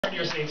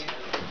into your seats.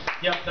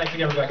 Yep, thanks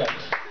again, Rebecca.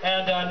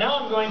 And now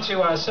I'm going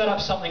to set up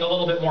something a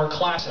little bit more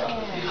classic.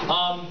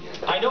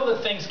 I know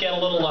that things get a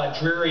little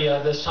dreary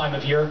this time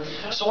of year,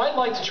 so I'd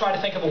like to try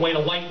to think of a way to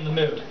lighten the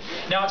mood.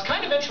 Now, it's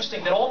kind of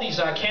interesting that all these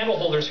candle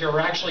holders here are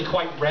actually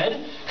quite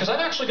red, because I'm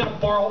actually going to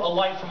borrow a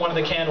light from one of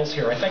the candles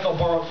here. I think I'll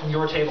borrow it from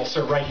your table,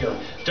 sir, right here.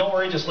 Don't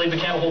worry, just leave the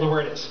candle holder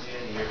where it is.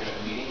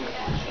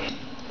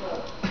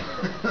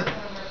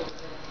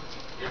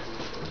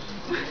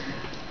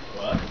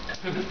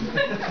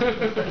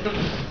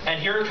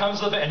 And here comes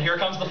the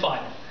fun.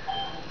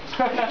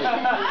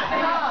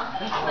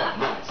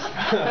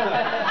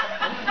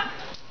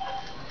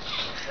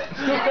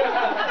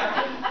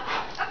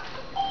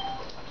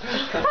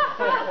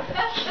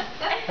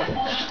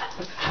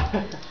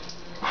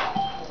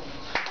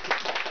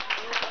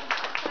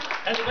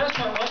 And the best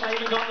part was I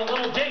even got the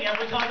little ding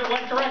every time it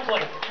went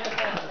correctly.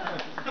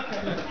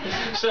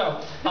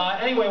 So,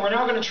 anyway, we're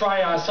now going to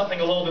try something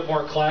a little bit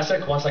more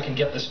classic, once I can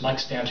get this mic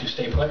stand to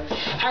stay put.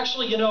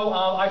 Actually, you know,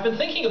 I've been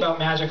thinking about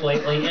magic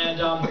lately, and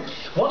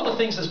one of the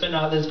things that's been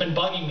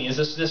bugging me is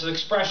this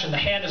expression, the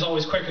hand is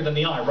always quicker than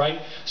the eye,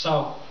 right?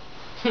 So,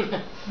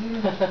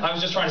 I was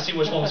just trying to see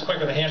which one was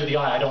quicker, the hand or the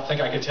eye. I don't think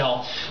I could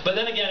tell. But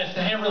then again, if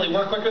the hand really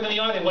were quicker than the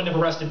eye, they wouldn't have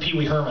arrested Pee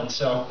Wee Herman,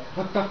 so...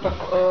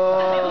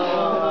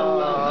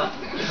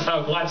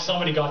 Oh, glad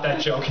somebody got that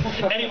joke.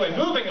 Anyway,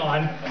 moving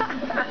on.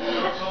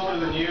 What's older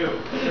than you?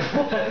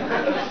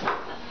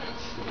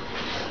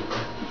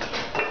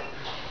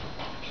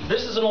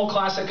 This is an old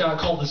classic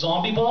called the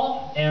zombie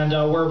ball, and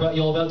you're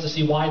about to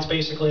see why. It's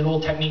basically an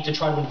old technique to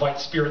try to invite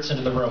spirits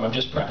into the room. I'm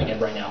just prepping it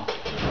right now.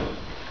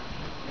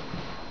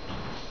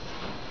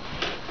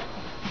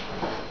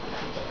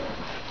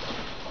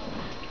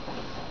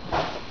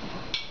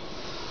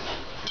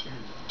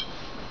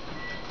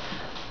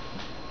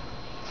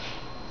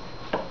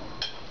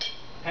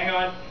 Hang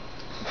on.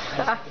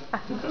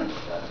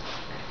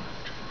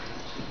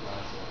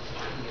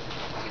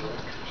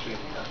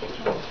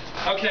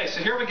 Okay, so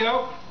here we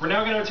go. We're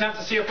now going to attempt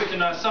to see if we can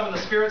summon the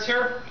spirits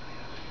here.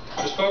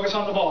 Just focus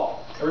on the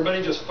ball.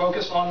 Everybody just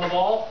focus on the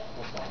ball.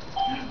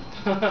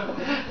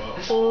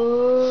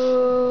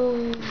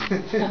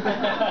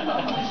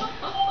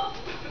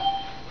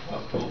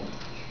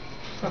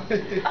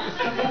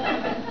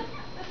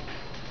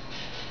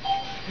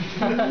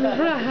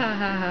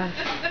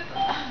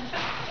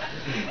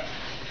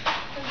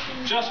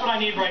 Just what I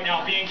need right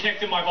now, being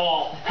kicked in my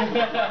ball. And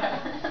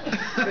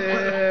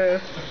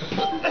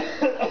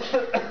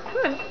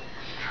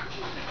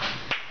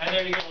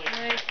there you go, ladies.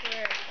 Nice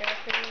work.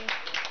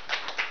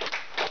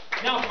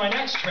 Now for my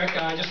next trick,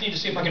 I just need to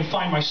see if I can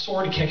find my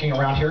sword kicking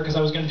around here, because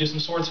I was going to do some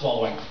sword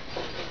swallowing.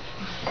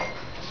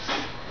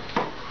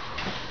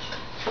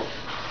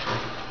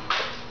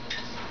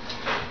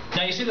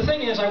 Now you see the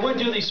thing is, I would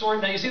do the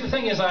sword. Now you see the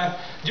thing is,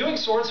 doing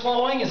sword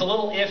swallowing is a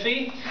little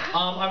iffy.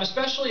 I'm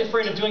especially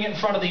afraid of doing it in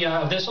front of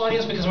this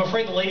audience because I'm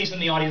afraid the ladies in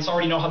the audience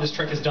already know how this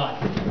trick is done.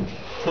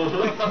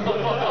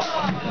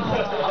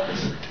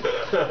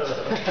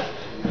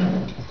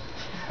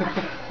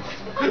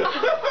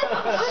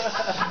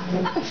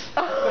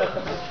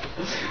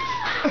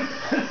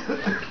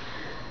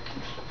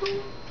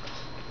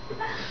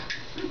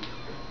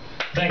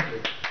 Thank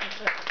you.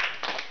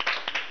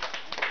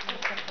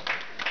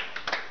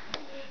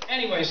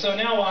 Anyway, so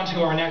now on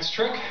to our next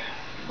trick.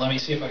 Let me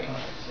see if I can...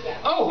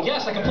 Oh,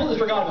 yes, I completely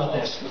forgot about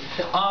this.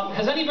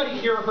 Has anybody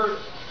here heard...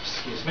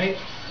 Excuse me.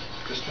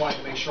 Just wanted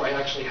to make sure I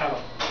actually have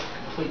a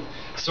complete...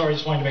 Sorry,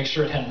 just wanted to make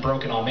sure it hadn't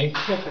broken on me.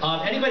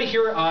 Anybody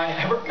here,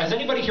 has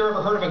anybody here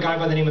ever heard of a guy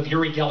by the name of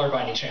Uri Geller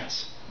by any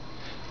chance?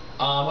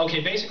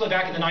 Okay, basically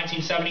back in the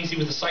 1970s, he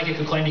was the psychic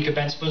who claimed he could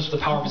bend spoons with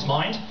the power of his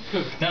mind.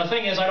 Now the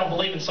thing is, I don't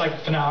believe in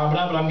psychic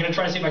phenomena, but I'm going to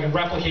try to see if I can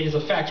replicate his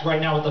effect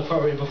right now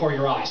before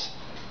your eyes.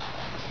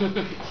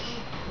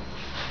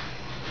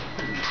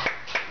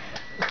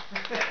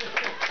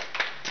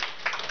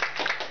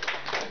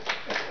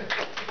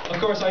 Of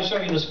course, I show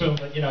you the spoon,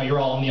 but you know, you're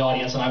all in the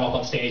audience and I'm up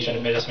on stage,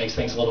 and it just makes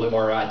things a little bit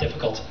more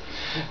difficult.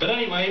 But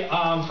anyway,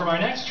 for my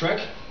next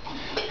trick,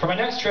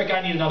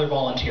 I need another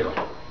volunteer.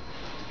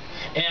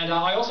 And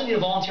I also need a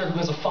volunteer who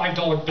has a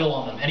 $5 bill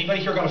on them.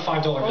 Anybody here got a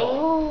 $5 bill?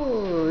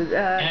 Oh,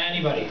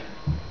 anybody?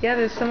 Yeah,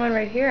 there's someone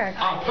right here,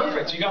 actually. Ah,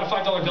 perfect. So you got a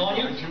 $5 bill on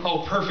you?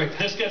 Oh, perfect.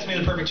 This gets me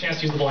the perfect chance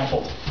to use the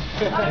blindfold.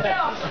 Oh,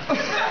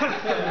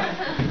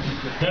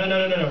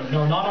 no.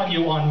 No, not on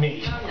you, on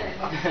me.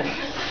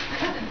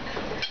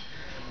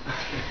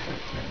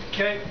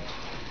 Okay.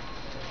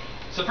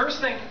 So first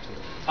thing,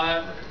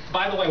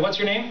 by the way, what's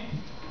your name?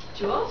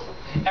 Jules?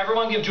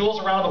 Everyone give Jules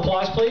a round of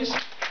applause, please.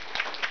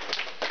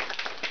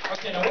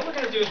 Okay, now what we're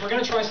going to do is we're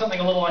going to try something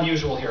a little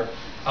unusual here.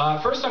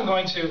 First I'm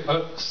going to...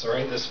 Oh,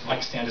 sorry, this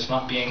mic stand is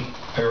not being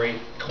very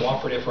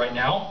cooperative right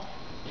now.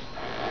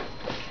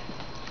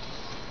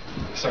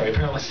 Sorry,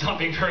 apparently it's not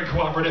being very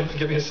cooperative.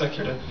 Give me a sec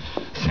here to...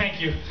 Thank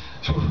you.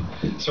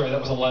 Sorry,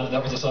 that was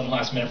a sudden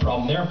last-minute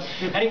problem there.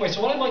 Anyway,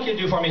 so what I'd like you to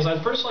do for me is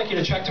I'd first like you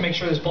to check to make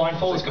sure this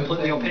blindfold is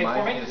completely opaque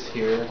for me.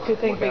 Good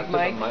thing Big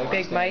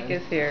Mike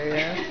is here,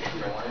 yeah.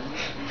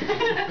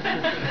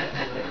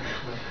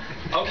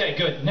 Okay,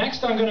 good.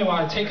 Next, I'm going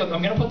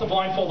to put the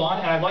blindfold on,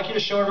 and I'd like you to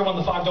show everyone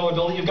the $5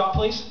 bill that you've got,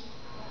 please.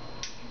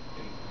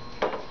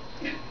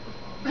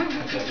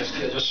 Okay,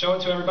 just show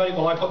it to everybody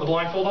while I put the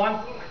blindfold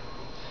on.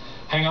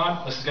 Hang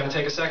on, this is going to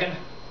take a second.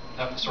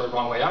 Oh, sorry,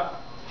 wrong way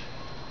up.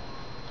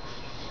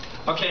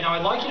 Okay, now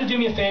I'd like you to do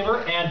me a favor,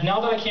 and now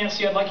that I can't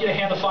see, I'd like you to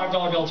hand the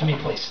 $5 bill to me,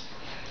 please.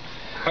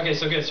 Okay,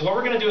 so good. So what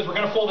we're going to do is we're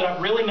going to fold it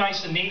up really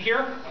nice and neat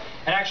here,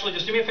 and actually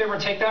just do me a favor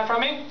and take that from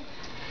me.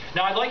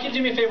 Now I'd like you to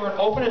do me a favor and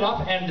open it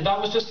up, and that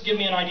was just to give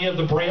me an idea of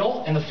the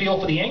braille and the feel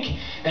for the ink.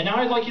 And now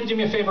I'd like you to do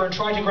me a favor and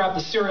try to grab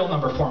the serial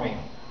number for me.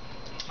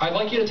 I'd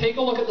like you to take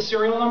a look at the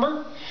serial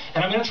number,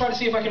 and I'm going to try to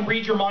see if I can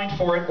read your mind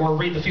for it or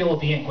read the feel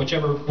of the ink,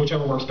 whichever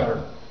works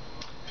better.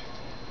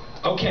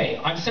 Okay,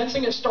 I'm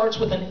sensing it starts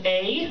with an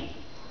A,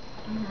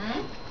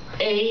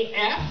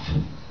 AF,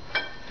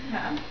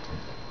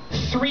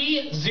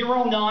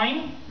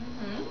 309.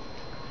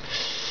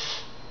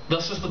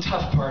 This is the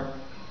tough part.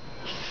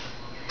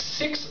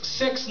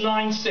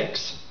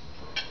 6696.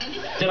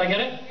 Did I get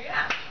it?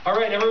 Yeah. All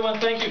right, everyone,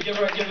 thank you. Give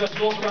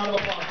Jules a round of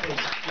applause, please.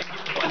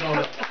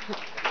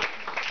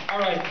 All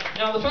right.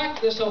 Now, the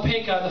fact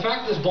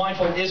that this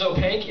blindfold is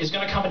opaque is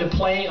going to come into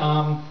play.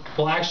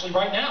 Well, actually,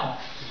 right now,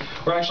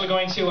 we're actually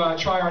going to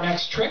try our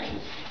next trick,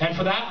 and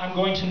for that, I'm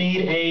going to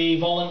need a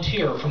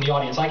volunteer from the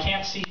audience. I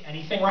can't see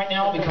anything right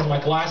now because of my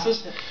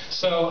glasses.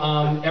 So,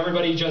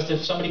 everybody,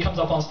 if somebody comes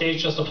up on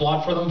stage, just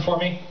applaud for them for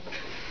me.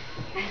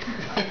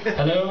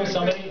 Hello,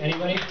 somebody?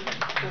 Anybody?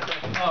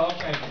 Oh,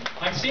 okay.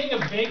 I'm seeing a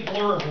big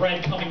blur of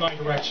red coming my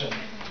direction.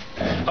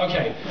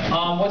 Okay.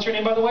 What's your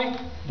name, by the way?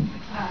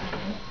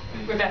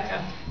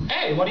 Rebecca.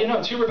 Hey, what do you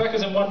know? 2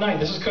 Rebeccas in one night.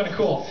 This is kind of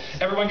cool.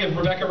 Everyone give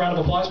Rebecca a round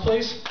of applause,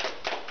 please.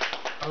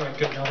 All right,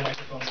 good. Now the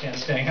microphone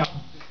stands staying up.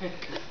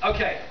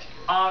 Okay.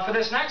 For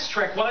this next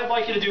trick, what I'd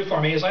like you to do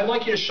for me is I'd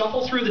like you to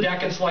shuffle through the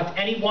deck and select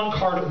any one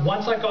card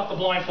once I've got the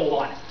blindfold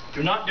on.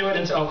 Do not do it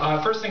until...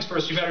 first things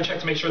first, you better check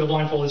to make sure the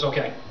blindfold is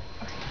okay.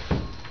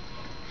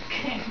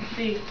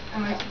 See,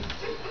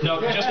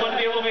 No, just wanted to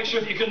be able to make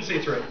sure that you couldn't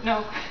see through it.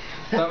 No.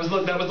 That was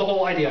the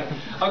whole idea.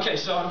 Okay,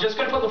 so I'm just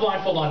going to put the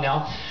blindfold on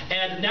now.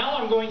 And now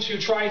I'm going to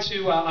try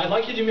to, I'd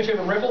like you to do me a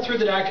favor, riffle through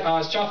the deck,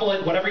 shuffle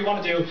it, whatever you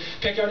want to do.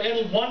 Pick out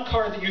any one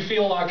card that you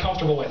feel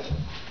comfortable with.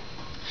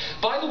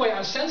 By the way,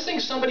 I'm sensing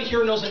somebody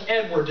here knows an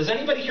Edward. Does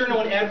anybody here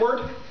know an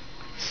Edward?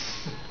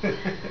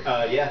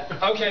 Yeah.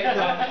 Okay,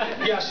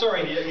 yeah,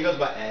 sorry. He goes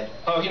by Ed.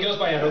 Oh, he goes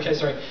by Ed. Okay,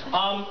 sorry.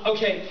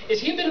 Okay, is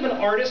he a bit of an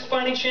artist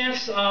by any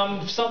chance?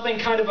 Something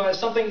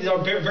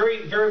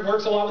very, very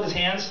works a lot with his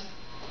hands?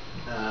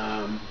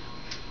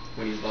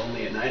 When he's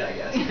lonely at night, I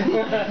guess.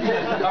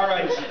 All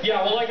right.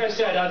 Yeah. Well, like I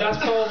said, that's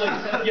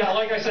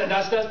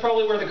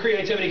probably where the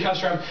creativity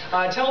comes from.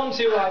 Tell him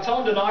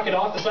to knock it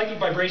off. The psychic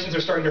vibrations are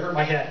starting to hurt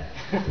my head.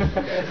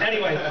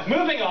 Anyway,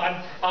 moving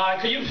on.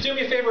 Could you do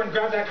me a favor and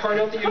grab that card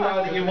out that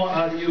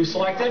you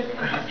selected?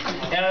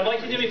 And I'd like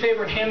you to do me a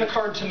favor and hand the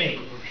card to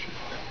me.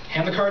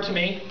 Hand the card to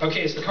me.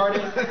 Okay, is the card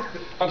in?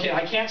 Okay,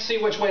 I can't see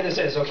which way this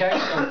is, okay?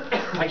 So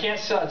I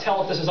can't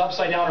tell if this is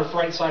upside down or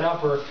right side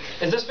up, or...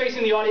 Is this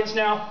facing the audience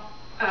now?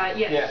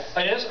 Yes.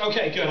 It is?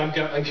 Okay, good. I'm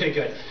good. Okay,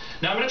 good.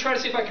 Now I'm going to try to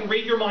see if I can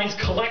read your minds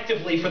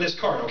collectively for this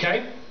card,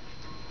 okay?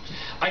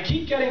 I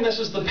keep getting this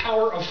as the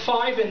power of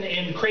 5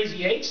 in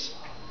crazy 8s.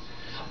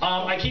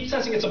 I keep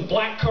sensing it's a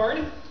black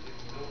card.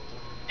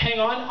 Hang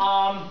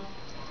on.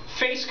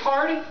 Face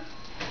card.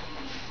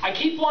 I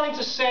keep wanting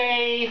to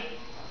say...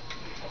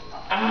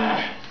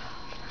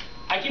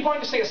 I keep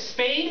wanting to say a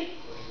spade.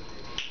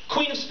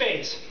 Queen of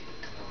Spades.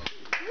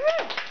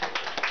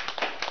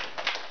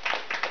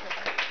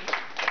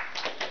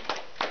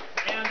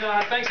 And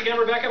thanks again,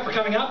 Rebecca, for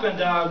coming up. And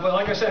well,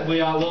 like I said,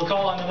 we'll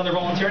call on another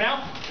volunteer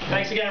now.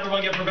 Thanks again,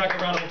 everyone. Give Rebecca a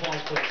round of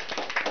applause, please.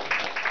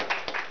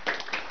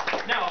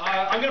 Now,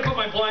 I'm going to put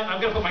my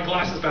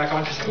glasses back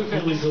on because I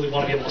really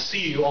want to be able to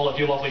see you, all of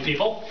you lovely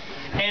people.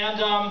 And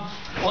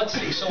let's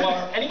see. So,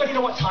 anybody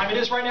know what time it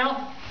is right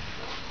now?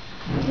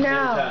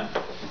 No.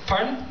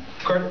 Pardon?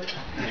 Hammer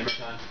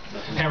time.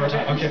 Hammer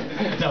time, okay.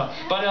 No,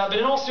 but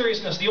in all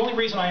seriousness, the only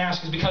reason I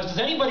ask is because does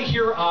anybody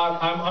here,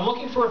 I'm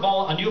looking for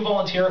a new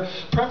volunteer,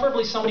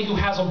 preferably somebody who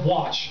has a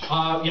watch,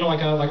 you know,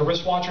 like a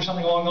wristwatch or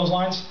something along those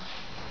lines?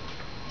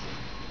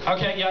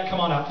 Okay, yeah,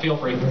 come on up, feel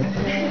free.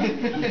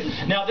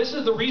 Now, this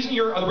is the reason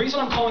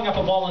I'm calling up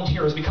a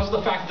volunteer is because of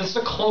the fact that this is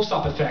a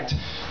close-up effect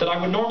that I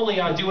would normally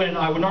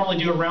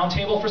do a round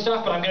table for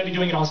stuff, but I'm going to be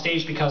doing it on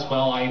stage because,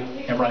 well, I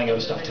am running out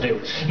of stuff to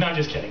do. No, I'm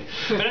just kidding.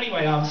 But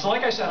anyway, so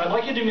like I said, I'd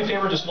like you to do me a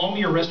favor and just loan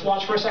me your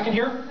wristwatch for a second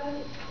here.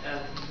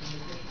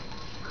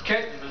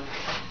 Okay.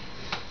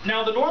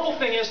 Now, the normal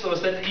thing is, though,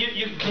 is that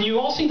can you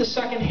all see the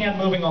second hand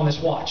moving on this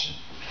watch?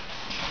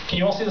 Can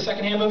you all see the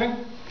second hand moving?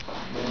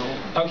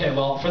 Okay,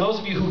 well, for those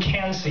of you who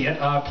can see it,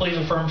 please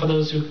affirm for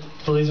those who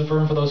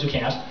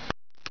can't.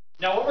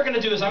 Now, what we're going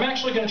to do is I'm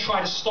actually going to try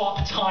to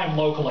stop time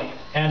locally,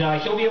 and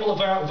he'll be able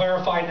to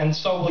verify it, and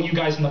so will you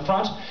guys in the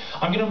front.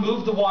 I'm going to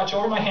move the watch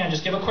over my hand,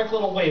 just give a quick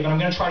little wave, and I'm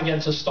going to try to get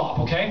it to stop,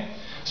 okay?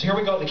 So here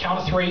we go at the count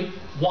of 3.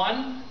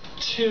 1,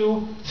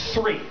 2,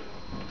 3.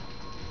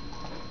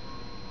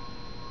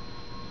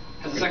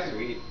 Has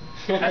Sweet.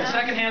 And the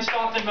second hand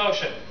stopped in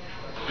motion.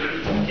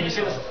 Can you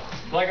see this?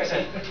 Like I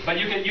said, but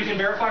you can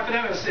verify for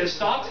them it's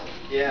stopped?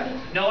 Yeah.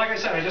 No, like I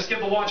said, I just give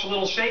the watch a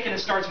little shake and it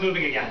starts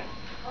moving again.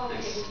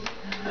 Nice.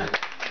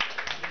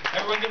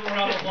 Everyone give them a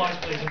round of applause,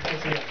 please, and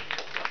thanks again.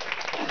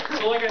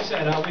 So like I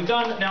said, we've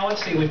done, now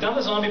let's see, we've done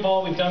the zombie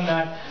ball, we've done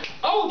that.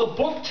 Oh, the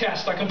book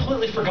test, I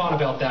completely forgot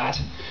about that.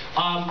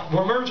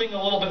 We're merging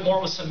a little bit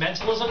more with some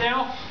mentalism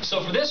now.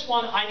 So for this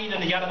one, I need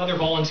yet another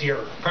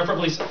volunteer,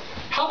 preferably.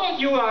 How about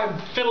you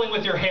fiddling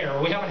with your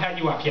hair? We haven't had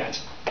you up yet.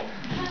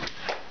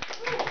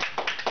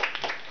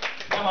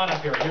 Come on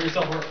up here, give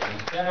yourself work.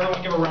 Yeah,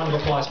 everyone give a round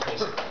of applause,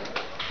 please.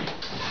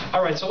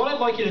 All right, so what I'd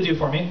like you to do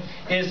for me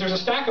is there's a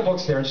stack of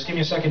books there. Just give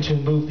me a second to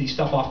move the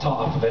stuff off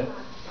top of it.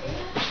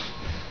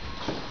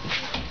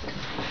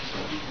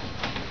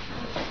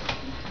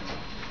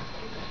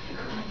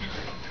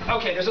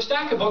 Okay, there's a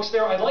stack of books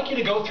there. I'd like you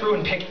to go through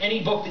and pick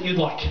any book that you'd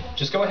like.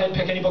 Just go ahead and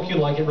pick any book you'd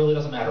like. It really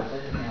doesn't matter.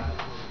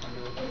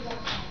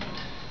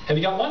 Have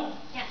you got one?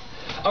 Yes.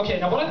 Okay,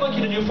 now what I'd like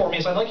you to do for me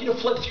is I'd like you to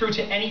flip through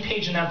to any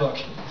page in that book.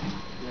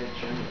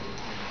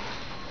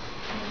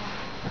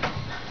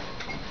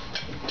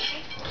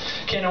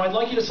 Okay, now I'd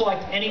like you to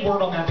select any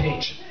word on that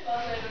page.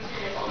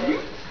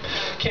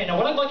 Okay, now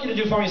what I'd like you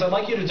to do for me is I'd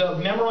like you to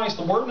memorize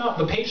the word,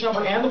 the page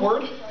number and the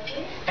word,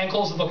 and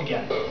close the book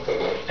again.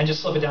 And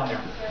just slip it down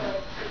there.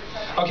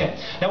 Okay,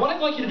 now what I'd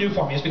like you to do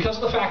for me is because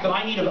of the fact that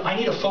I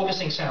need a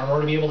focusing center in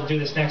order to be able to do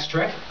this next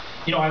trick.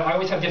 You know, I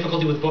always have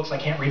difficulty with books I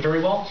can't read very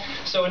well.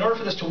 So in order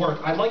for this to work,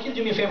 I'd like you to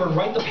do me a favor and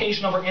write the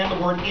page number and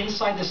the word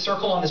inside this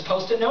circle on this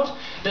post-it note.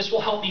 This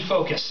will help me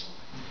focus.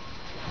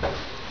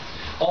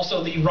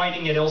 Also, the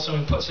writing it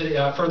also puts it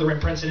further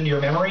imprints it into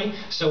your memory,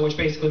 so which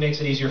basically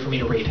makes it easier for me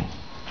to read.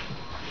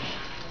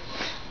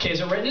 Okay, is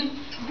it written?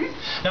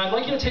 Mm-hmm. Now I'd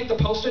like you to take the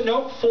post-it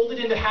note, fold it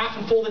into half,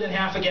 and fold it in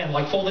half again,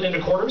 like fold it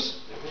into quarters.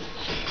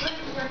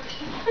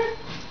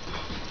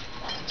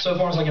 So it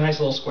forms like a nice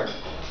little square.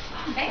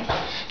 Okay.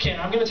 Okay,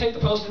 now I'm going to take the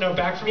post-it note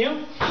back from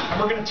you,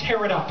 and we're going to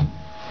tear it up.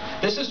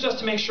 This is just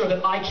to make sure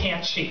that I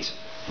can't cheat.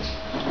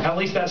 At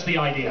least that's the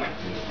idea.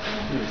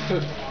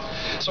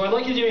 So I'd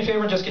like you to do me a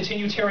favor and just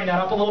continue tearing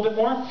that up a little bit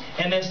more,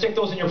 and then stick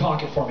those in your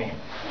pocket for me.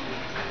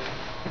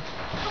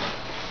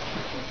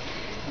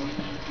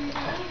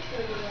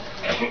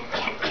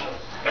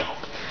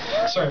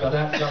 Sorry about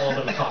that, got a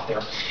little bit of a cough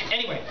there.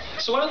 Anyway,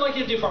 so what I'd like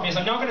you to do for me is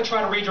I'm now going to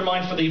try to read your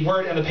mind for the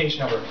word and the page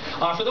number.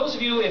 For those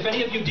of you, if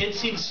any of you did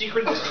see The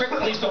Secret of this trick,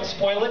 please don't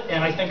spoil it.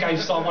 And I think I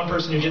saw one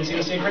person who did see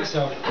The Secret,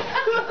 so like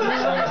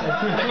I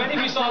said, if any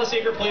of you saw The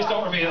Secret, please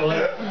don't reveal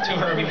it to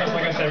her because,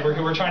 like I said,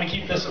 we're trying to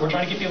keep this, we're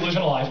trying to keep the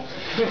illusion alive.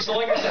 So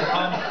like I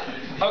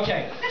said,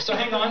 okay, so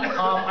hang on.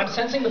 I'm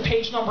sensing the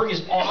page number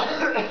is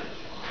odd.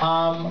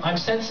 I'm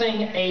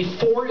sensing a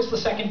 4 is the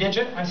second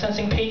digit. I'm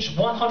sensing page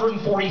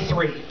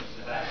 143.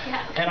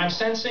 And I'm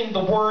sensing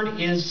the word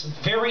is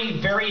very,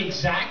 very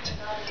exact.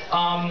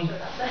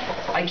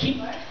 I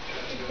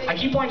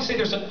keep wanting to say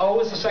there's an O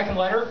as the second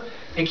letter.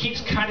 It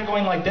keeps kind of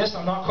going like this.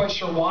 I'm not quite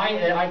sure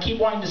why. I keep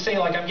wanting to say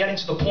like I'm getting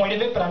to the point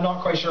of it, but I'm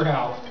not quite sure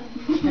how.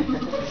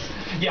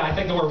 Yeah, I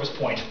think the word was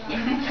point.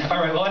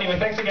 All right, well anyway,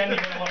 thanks again.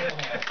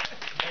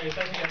 Anyway,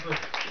 thanks again for...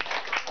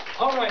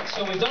 All right,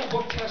 so we've done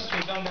book tests,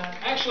 we've done that.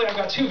 Actually, I've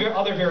got two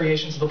other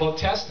variations of the book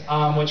test,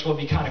 which will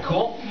be kind of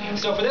cool.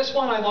 So for this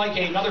one, I'd like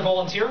another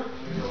volunteer.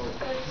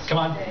 Come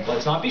on,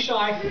 let's not be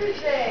shy.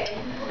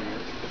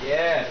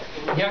 Yeah.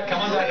 Yeah, come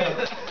on back up.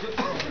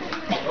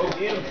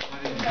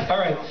 All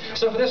right,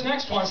 so for this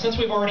next one, since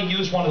we've already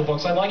used one of the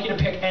books, I'd like you to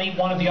pick any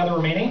one of the other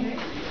remaining.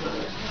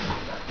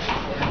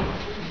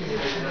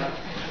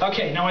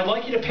 Okay, now I'd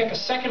like you to pick a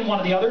second one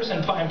of the others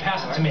and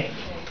pass it to me.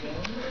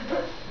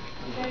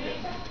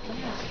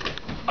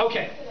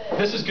 Okay,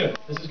 this is good.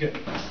 This is good.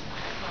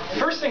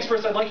 First things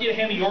first, I'd like you to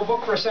hand me your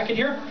book for a second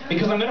here,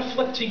 because I'm going to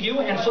flip to you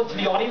and flip to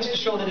the audience to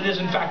show that it is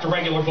in fact a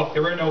regular book.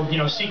 There are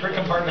no, secret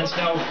compartments,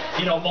 no,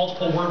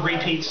 multiple word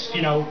repeats,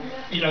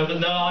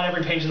 not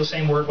every page is the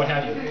same word, what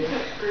have you.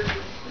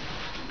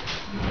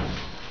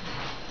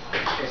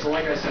 Okay, so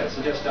like I said,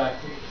 so just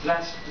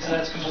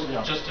that's completely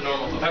just a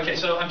normal book. Okay,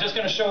 so I'm just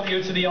going to show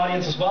you to the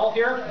audience as well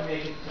here.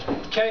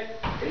 Okay,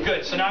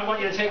 good. So now I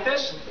want you to take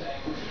this.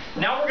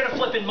 Now we're going to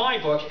flip in my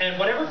book, and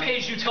whatever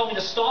page you tell me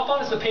to stop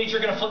on is the page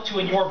you're going to flip to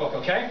in your book,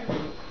 okay?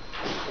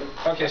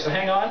 Okay, so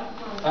hang on.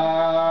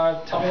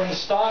 Tell me when to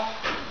stop.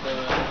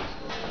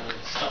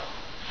 Stop.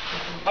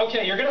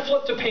 Okay, you're going to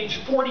flip to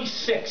page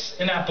 46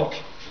 in that book.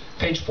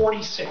 Page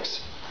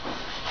 46.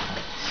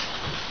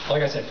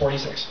 Like I said,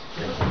 46.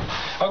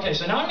 Okay,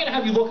 so now I'm going to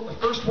have you look at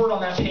the first word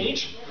on that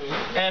page.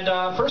 And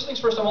first things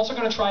first, I'm also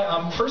going to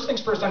try, first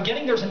things first, I'm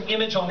getting there's an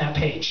image on that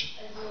page.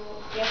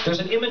 There's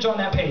an image on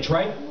that page,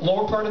 right?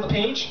 Lower part of the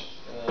page?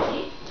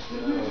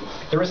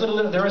 There isn't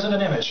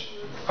an image.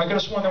 I could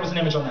have sworn there was an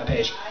image on that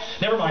page.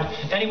 Never mind.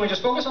 Anyway,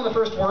 just focus on the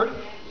first word.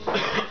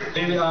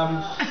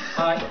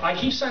 I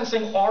keep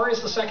sensing R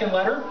is the second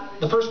letter.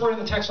 The first word in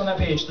the text on that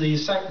page. The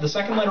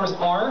second letter is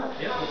R.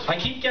 I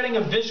keep getting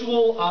a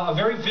visual, a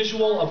very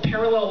visual of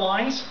parallel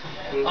lines.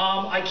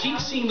 I keep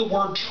seeing the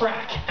word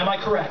track. Am I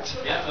correct?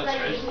 Yeah,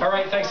 that's right. All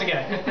right, thanks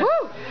again.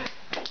 Woo!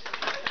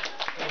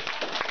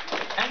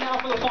 And now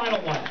for the final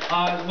one.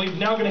 We're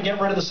now going to get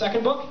rid of the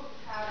second book.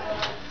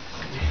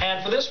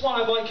 And for this one,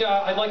 I'd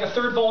like a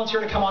third volunteer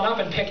to come on up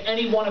and pick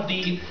any one of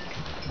the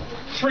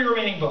 3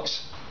 remaining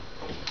books.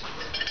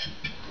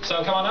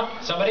 So come on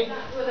up, somebody.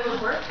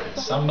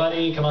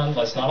 Somebody, come on,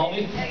 let's not all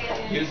be.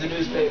 Use the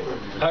newspaper.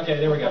 Okay,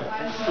 there we go.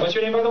 What's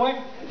your name, by the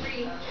way?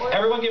 Bree.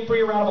 Everyone give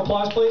Bree a round of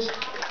applause, please.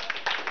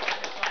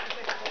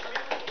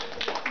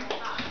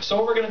 So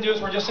what we're going to do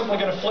is we're just simply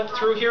going to flip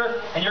through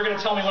here, and you're going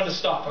to tell me when to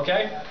stop,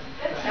 okay?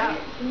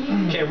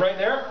 Okay, right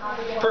there?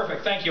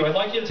 Perfect, thank you. I'd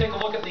like you to take a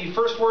look at the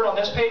first word on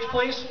this page,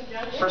 please.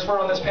 First word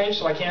on this page,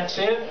 so I can't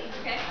see it.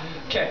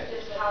 Okay.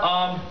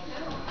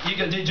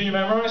 Did you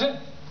memorize it?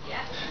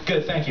 Yeah.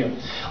 Good, thank you.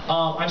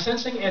 I'm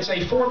sensing it's a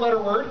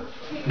 4-letter word.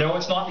 No,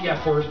 it's not the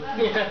F word.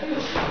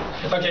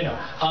 Okay, no.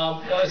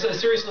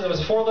 Seriously, it was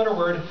a 4-letter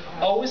word.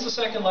 O is the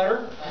second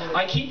letter.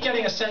 I keep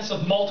getting a sense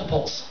of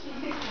multiples.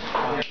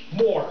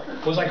 More.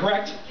 Was I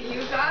correct?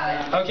 You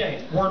got it.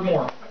 Okay, word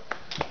more.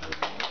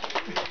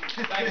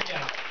 Thanks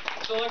again.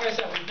 So like I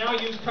said, we've now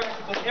used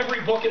practically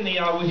every book in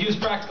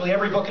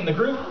the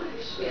group.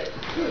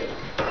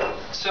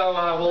 So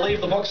we'll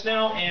leave the books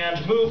now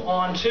and move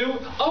on to,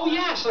 oh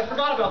yes, I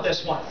forgot about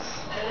this one.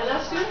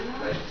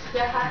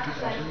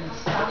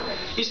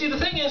 You see, the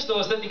thing is, though,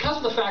 is that because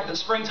of the fact that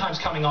springtime's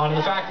coming on, and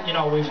the fact that, you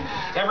know,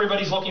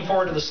 everybody's looking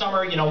forward to the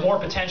summer, you know, more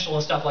potential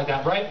and stuff like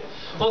that, right?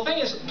 Well, the thing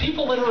is,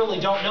 people literally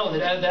don't know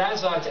that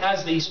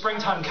as the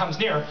springtime comes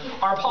near,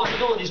 our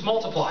possibilities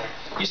multiply.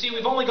 You see,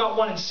 we've only got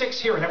 1 in 6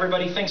 here, and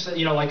everybody thinks that,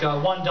 you know, like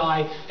 1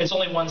 die, it's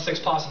only 1 in 6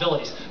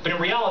 possibilities. But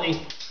in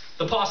reality,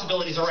 the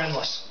possibilities are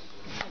endless.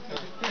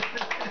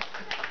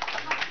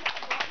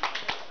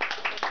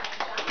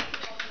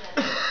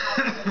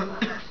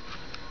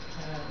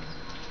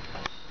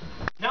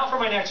 Now for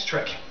my next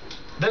trick.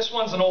 This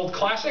one's an old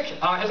classic.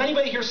 Has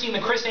anybody here seen the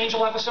Chris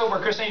Angel episode where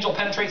Chris Angel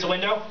penetrates a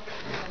window?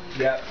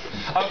 Yep.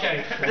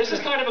 Okay, this is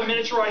kind of a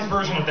miniaturized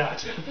version of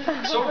that.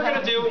 So what we're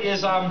going to do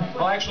is,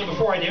 well actually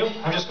before I do,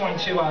 I'm just going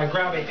to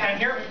grab a pen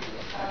here.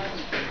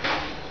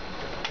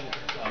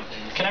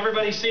 Can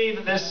everybody see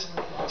that this,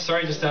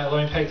 sorry, just let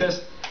me pick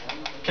this.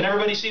 Can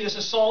everybody see this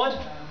is solid?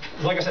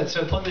 Like I said, it's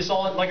completely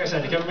solid. Like I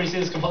said, can everybody see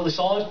this is completely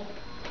solid?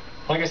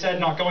 Like I said,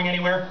 not going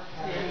anywhere.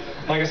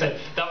 Like I said,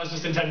 that was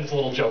just intended as a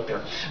little joke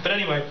there. But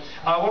anyway,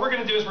 what we're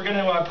going to do is we're going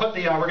to put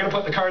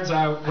the cards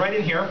right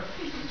in here.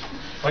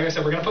 Like I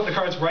said, we're going to put the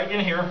cards right in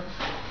here.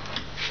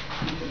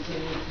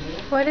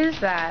 What is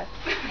that?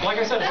 Like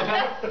I said,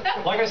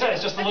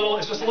 it's just a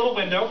little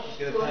window.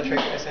 It's going to penetrate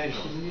Chris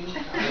Angel.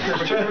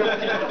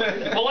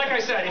 Well, like I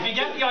said, if you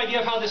get the idea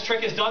of how this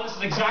trick is done, this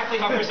is exactly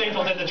how Chris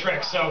Angel did the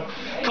trick. So,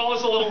 call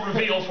this a little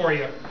reveal for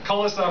you.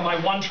 Call this my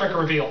one trick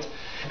revealed.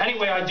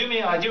 Anyway, I do me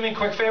a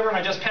quick favor and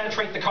I just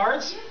penetrate the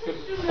cards.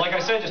 Like I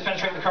said, just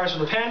penetrate the cards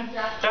with a pen.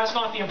 That's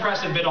not the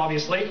impressive bit,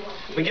 obviously.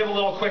 We give a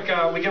little quick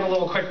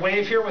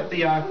wave here with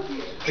the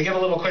we give a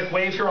little quick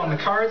wave here on the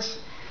cards.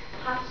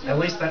 At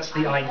least that's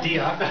the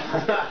idea.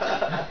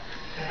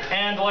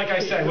 And like I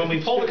said, when we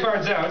pull the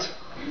cards out,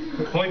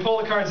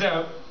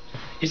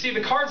 you see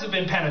the cards have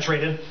been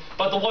penetrated,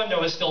 but the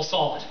window is still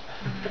solid.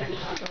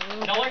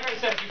 Now, like I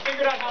said, if you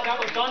figured out how that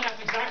was done,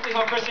 that's exactly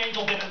how Chris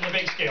Angel did it in the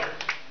big scale.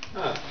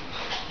 Huh.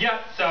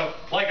 Yeah, so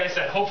like I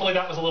said, hopefully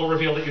that was a little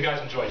reveal that you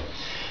guys enjoyed.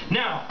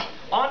 Now,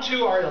 on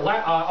to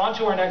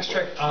our next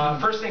trick.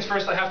 First things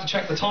first, I have to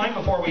check the time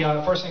before we.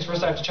 First things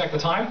first, I have to check the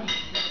time.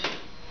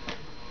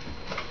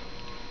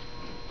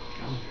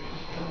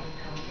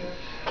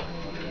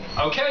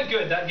 Okay,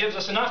 good. That gives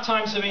us enough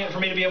time for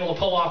me to be able to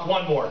pull off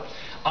one more.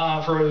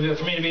 For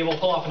me to be able to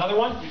pull off another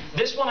one.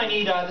 This one I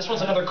need. This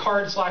one's another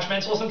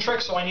card/mentalism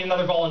trick, so I need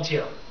another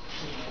volunteer.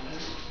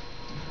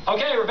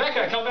 Okay,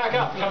 Rebecca, come back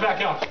up. Come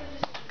back up.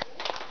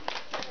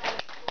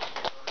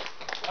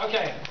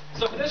 Okay,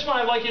 so for this one,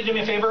 I'd like you to do me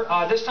a favor.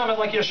 This time, I'd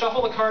like you to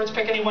shuffle the cards,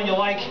 pick any one you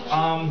like.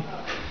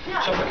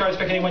 Shuffle the cards,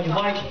 pick any one you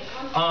like.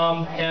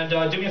 And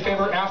do me a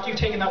favor, after you've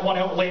taken that one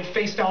out, lay it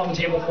face down on the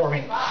table for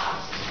me.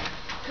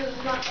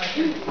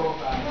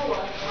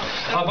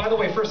 By the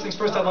way, first things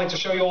first, I'd like to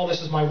show you all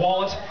this is my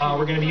wallet.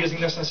 We're going to be using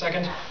this in a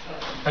second.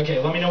 Okay,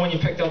 let me know when you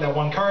picked out that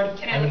one card.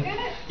 Can I look at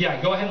it? Yeah,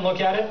 go ahead and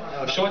look at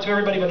it. Show it to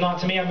everybody, but not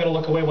to me. I'm going to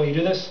look away while you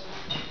do this.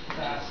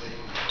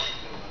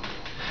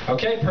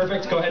 Okay,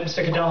 perfect. Go ahead and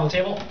stick it down on the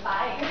table.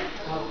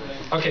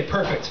 Okay,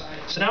 perfect.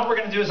 So now what we're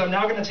going to do is I'm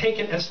now going to take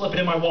it and slip it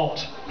in my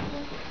wallet.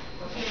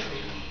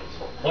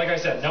 Like I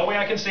said, no way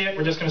I can see it.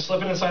 We're just going to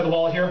slip it inside the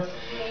wallet here.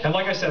 And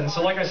like I said,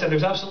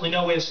 there's absolutely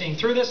no way of seeing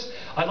through this.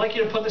 I'd like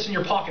you to put this in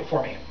your pocket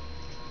for me.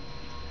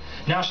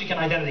 Now she can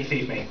identity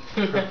thief me.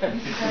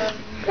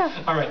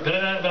 All right, but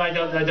I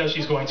know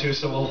she's going to,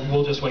 so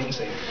we'll just wait and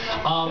see.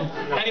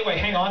 Anyway,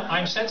 hang on.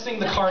 I'm sensing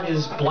the card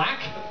is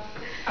black.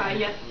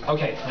 Yes.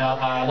 Okay.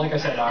 Now, like I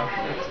said,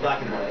 It's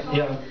black and white.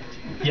 yeah.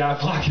 Yeah,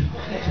 black.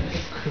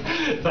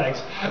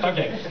 Thanks.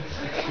 Okay.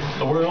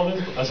 The world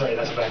is... Oh, sorry,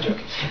 that's a bad joke.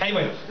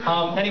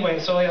 Anyway,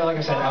 so yeah, like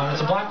I said,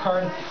 it's a black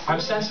card. I'm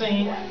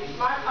sensing...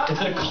 Is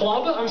it a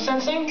club I'm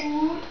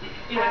sensing?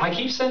 I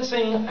keep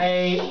sensing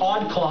a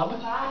odd club.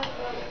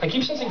 I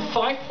keep sensing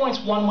 5 points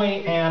one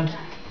way and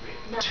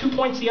 2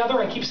 points the other.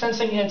 I keep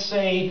sensing it's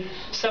a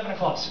 7 of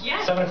clubs.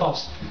 Yeah. 7 of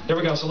clubs. There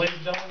we go. So ladies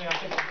and gentlemen, I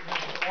think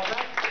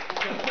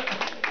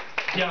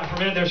yeah, for a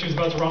minute there she was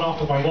about to run off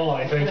with my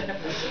wallet, I think.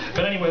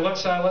 But anyway,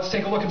 let's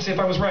take a look and see if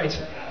I was right.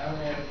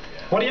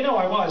 What do you know?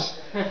 I was.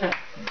 All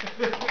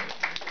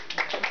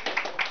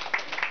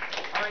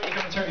right,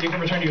 you can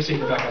return to your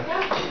seat, Rebecca.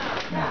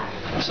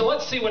 So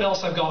let's see what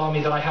else I've got on me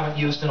that I haven't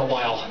used in a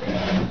while.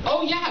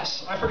 Oh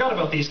yes, I forgot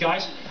about these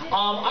guys.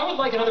 I would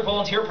like another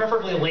volunteer,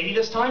 preferably a lady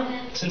this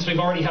time, since we've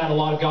already had a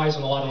lot of guys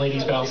and a lot of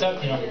ladies bounce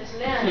out, you know.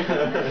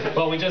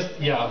 Well, what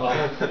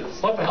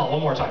the hell,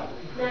 one more time.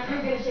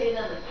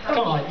 Come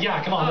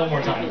on, one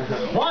more time.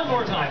 One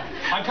more time.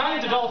 I'm kind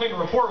of developing a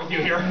rapport with you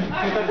here.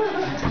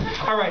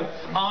 All right.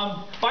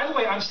 By the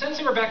way, I'm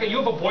sensing, Rebecca, you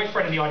have a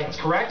boyfriend in the audience,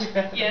 correct?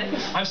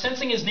 Yes. I'm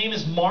sensing his name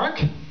is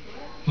Mark.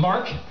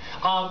 Mark?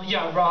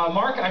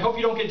 Mark, I hope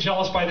you don't get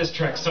jealous by this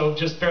trick, so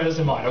just bear this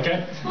in mind,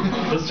 okay?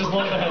 This is just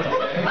one of the heads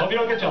up. Hope you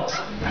don't get jealous.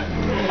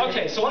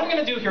 Okay, so what I'm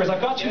going to do here is I've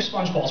got 2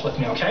 sponge balls with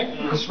me, okay?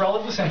 This is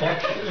relatively simple.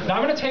 Now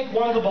I'm going to take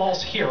one of the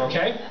balls here,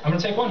 okay? I'm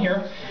going to take one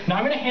here. Now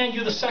I'm going to hand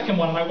you the second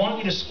one, and I want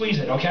you to squeeze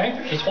it,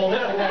 okay? Just hold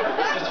it.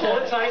 Just hold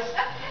it tight.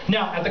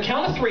 Now, at the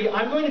count of 3,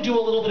 I'm going to do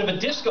a little bit of a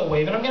disco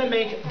wave, and I'm going to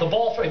make the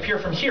ball appear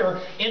from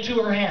here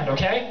into her hand,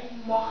 okay?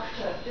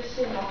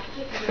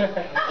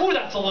 Ooh,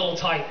 that's a little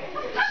tight.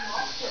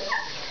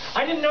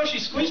 I didn't know she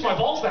squeezed my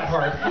balls that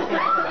hard.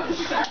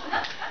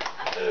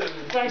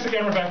 Thanks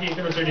again, Rebecca. You've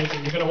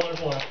been a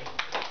wonderful actor.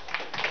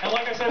 And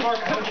like I said, Mark,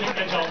 I hope you didn't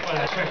get jealous by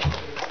that trick.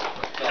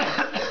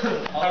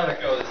 I'll let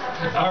it go this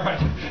time. All right.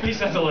 He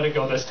said to let it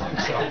go this time,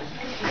 so.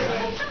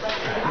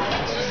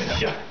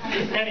 Yeah.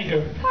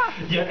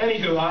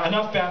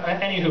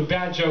 Anywho,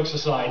 bad jokes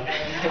aside.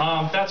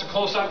 That's a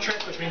close-up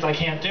trick, which means I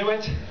can't do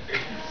it.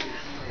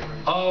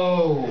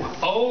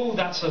 Oh,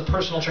 that's a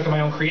personal trick of my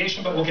own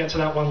creation, but we'll get to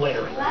that one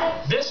later.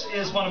 This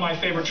is one of my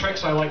favorite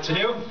tricks I like to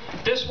do.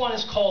 This one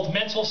is called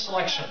mental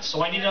selection,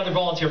 so I need another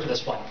volunteer for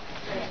this one.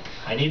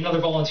 I need another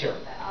volunteer.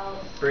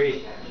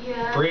 Bree.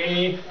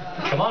 Bree,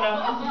 come on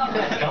up.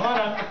 Come on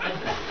up.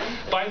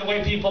 By the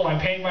way, people, I'm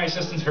paying my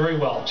assistants very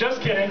well.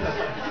 Just kidding.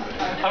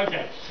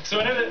 Okay, so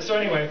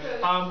anyway,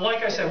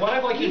 like I said, what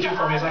I'd like you to do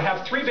for me is I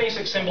have 3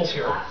 basic symbols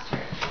here.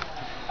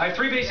 I have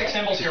 3 basic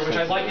symbols here, which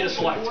I'd like you to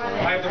select.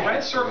 I have the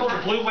red circle,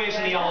 the blue waves,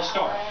 and the yellow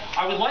star.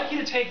 I would like you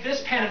to take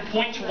this pen and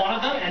point to one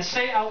of them and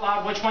say out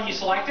loud which one you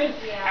selected.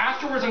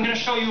 Afterwards, I'm going to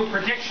show you a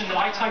prediction that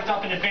I typed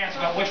up in advance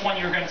about which one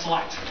you're going to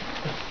select.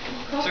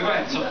 So go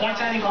ahead. So point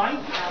to any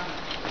line.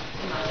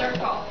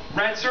 Circle.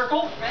 Red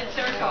circle? Red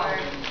circle.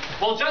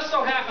 Well, it just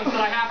so happens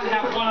that I happen to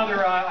have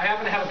I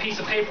happen to have a piece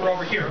of paper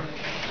over here.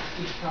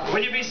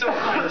 Would you be so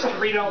kind as to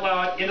read out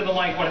loud into the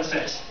mic what it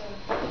says?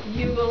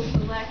 You will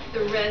select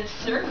the red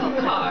circle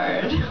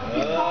card.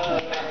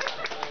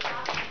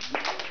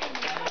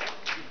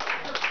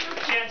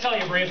 Can't tell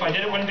you, Bree. If I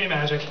did, it wouldn't be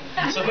magic.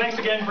 So thanks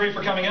again, Bree,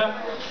 for coming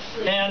up.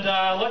 And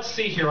let's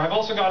see here. I've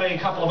also got a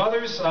couple of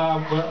others.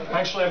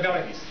 Actually, I've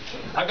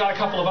got a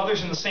couple of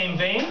others in the same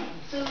vein.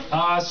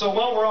 So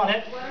while we're on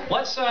it,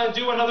 let's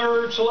do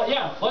another.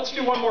 Let's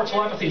do one more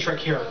telepathy trick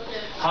here.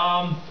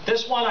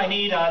 This one I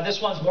need.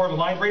 This one's more of a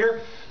mind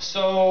reader.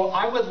 So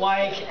I would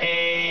like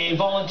a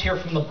volunteer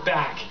from the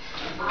back.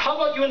 How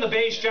about you in the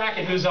beige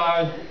jacket who's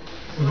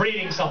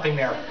reading something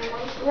there?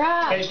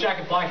 Rob. Beige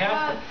jacket, black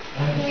hat.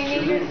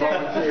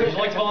 Would you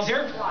like to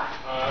volunteer? No, I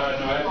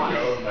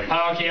have to go.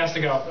 Okay, he has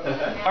to go.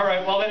 All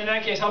right. Well, then in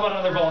that case, how about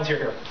another volunteer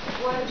here?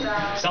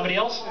 Somebody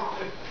else?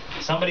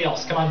 Somebody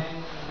else. Come on.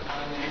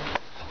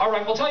 All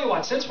right, we'll tell you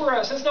what, since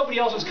nobody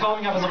else is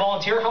coming up as a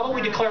volunteer, how about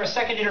we declare a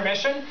second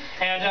intermission,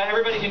 and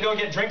everybody can go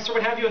get drinks or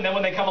what have you, and then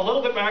when they come a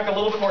little bit back, a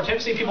little bit more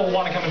tipsy, people will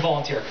want to come and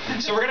volunteer.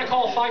 So we're going to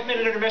call a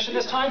 5-minute intermission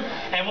this time,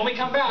 and when we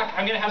come back,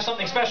 I'm going to have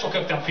something special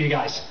cooked up for you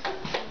guys.